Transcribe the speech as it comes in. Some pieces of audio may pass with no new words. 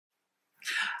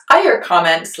I hear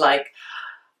comments like,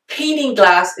 painting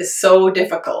glass is so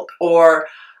difficult, or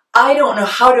I don't know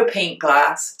how to paint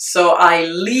glass, so I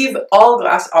leave all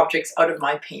glass objects out of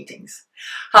my paintings.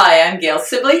 Hi, I'm Gail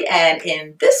Sibley, and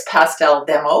in this pastel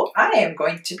demo, I am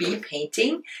going to be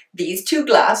painting these two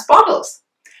glass bottles.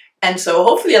 And so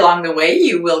hopefully along the way,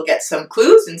 you will get some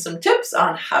clues and some tips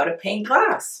on how to paint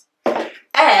glass.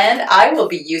 And I will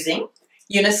be using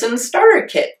Unison's starter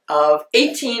kit of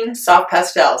 18 soft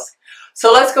pastels.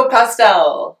 So let's go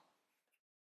pastel.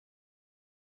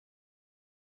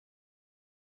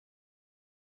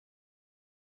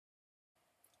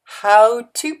 How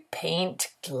to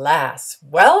paint glass?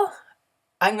 Well,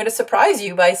 I'm going to surprise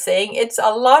you by saying it's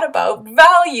a lot about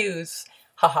values.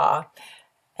 Haha.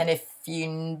 And if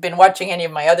you've been watching any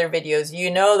of my other videos, you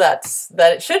know that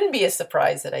it shouldn't be a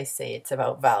surprise that I say it's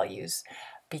about values,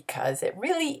 because it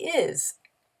really is.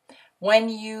 When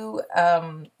you're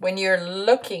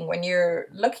looking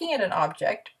at an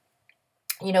object,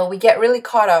 you know, we get really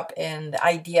caught up in the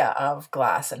idea of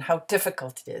glass and how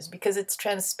difficult it is because it's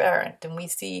transparent and we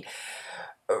see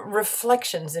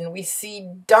reflections and we see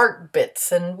dark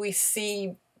bits and we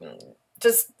see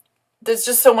there's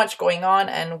just so much going on,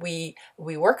 and we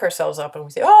work ourselves up and we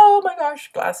say, oh my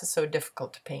gosh, glass is so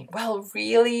difficult to paint. Well,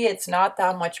 really, it's not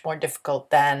that much more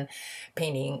difficult than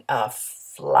painting a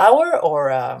flower or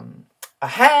a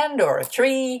hand or a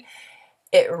tree.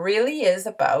 It really is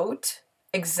about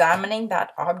examining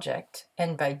that object,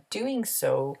 and by doing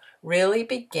so, really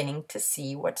beginning to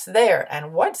see what's there.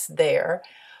 And what's there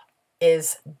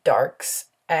is darks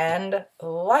and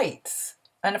lights.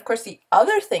 And of course, the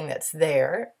other thing that's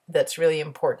there that's really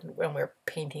important when we're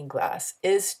painting glass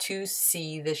is to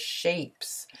see the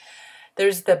shapes.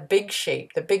 There's the big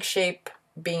shape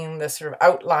being the sort of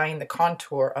outline, the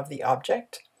contour of the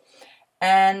object.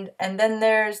 And then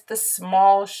there's the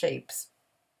small shapes.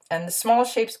 And the small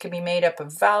shapes can be made up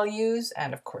of values,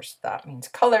 and of course that means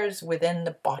colors within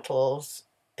the bottles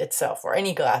itself, or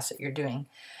any glass that you're doing.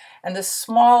 And the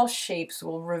small shapes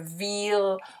will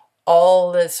reveal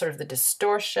all the sort of the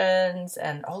distortions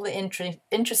and all the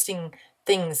interesting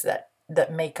things that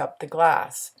make up the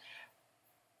glass.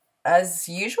 As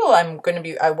usual,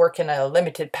 I work in a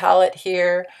limited palette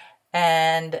here,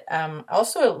 and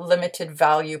also a limited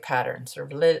value pattern,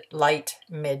 sort of light,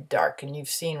 mid, dark. And you've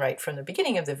seen right from the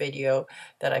beginning of the video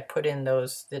that I put in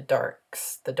the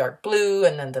dark blue,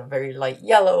 and then the very light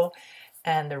yellow,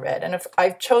 and the red. And if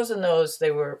I've chosen those, they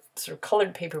were sort of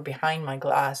colored paper behind my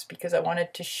glass because I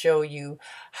wanted to show you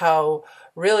how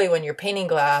really when you're painting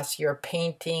glass, you're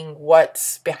painting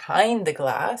what's behind the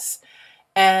glass.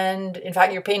 And in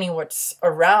fact, you're painting what's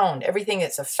around, everything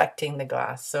that's affecting the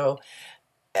glass. So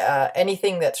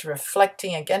anything that's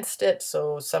reflecting against it,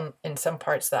 so in some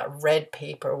parts that red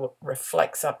paper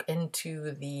reflects up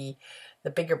into the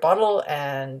bigger bottle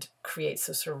and creates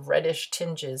those sort of reddish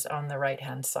tinges on the right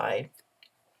hand side.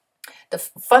 The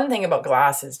fun thing about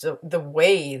glass is the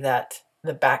way that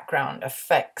the background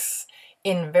affects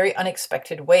in very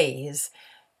unexpected ways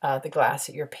the glass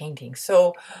that you're painting.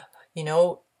 So, you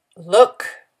know, look,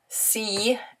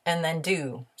 see, and then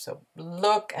do. So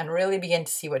look and really begin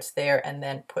to see what's there and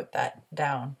then put that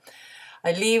down.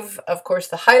 I leave, of course,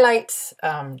 the highlights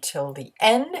till the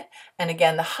end. And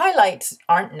again, the highlights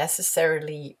aren't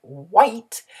necessarily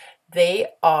white. They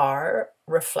are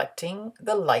reflecting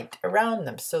the light around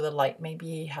them. So the light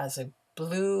maybe has a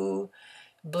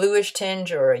bluish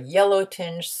tinge or a yellow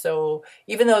tinge. So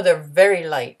even though they're very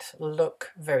light,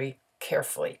 look very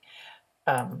carefully.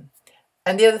 And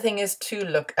the other thing is to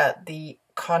look at the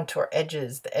contour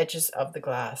edges, the edges of the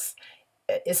glass.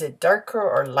 Is it darker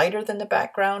or lighter than the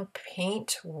background?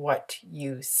 Paint what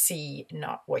you see,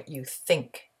 not what you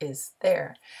think is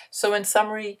there. So in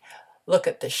summary, look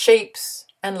at the shapes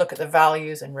and look at the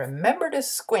values, and remember to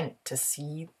squint to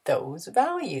see those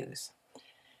values. I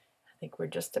think we're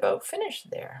just about finished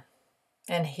there.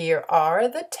 And here are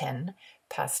the 10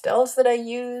 pastels that I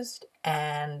used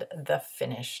and the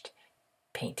finished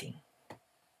painting.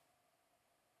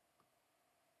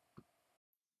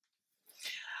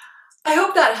 I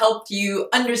hope that helped you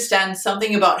understand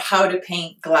something about how to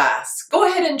paint glass. Go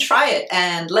ahead and try it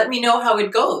and let me know how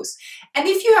it goes. And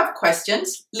if you have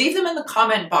questions, leave them in the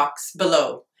comment box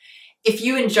below. If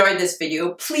you enjoyed this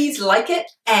video, please like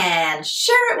it and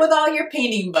share it with all your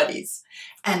painting buddies.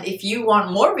 And if you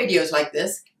want more videos like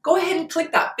this, go ahead and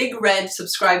click that big red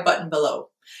subscribe button below.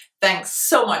 Thanks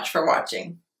so much for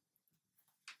watching.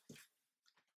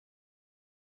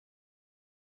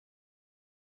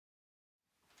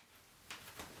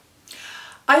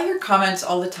 I hear comments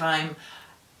all the time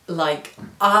like,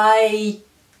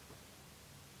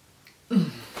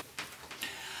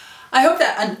 I hope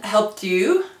that helped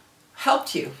you.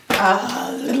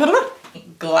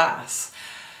 Glass.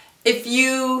 If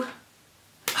you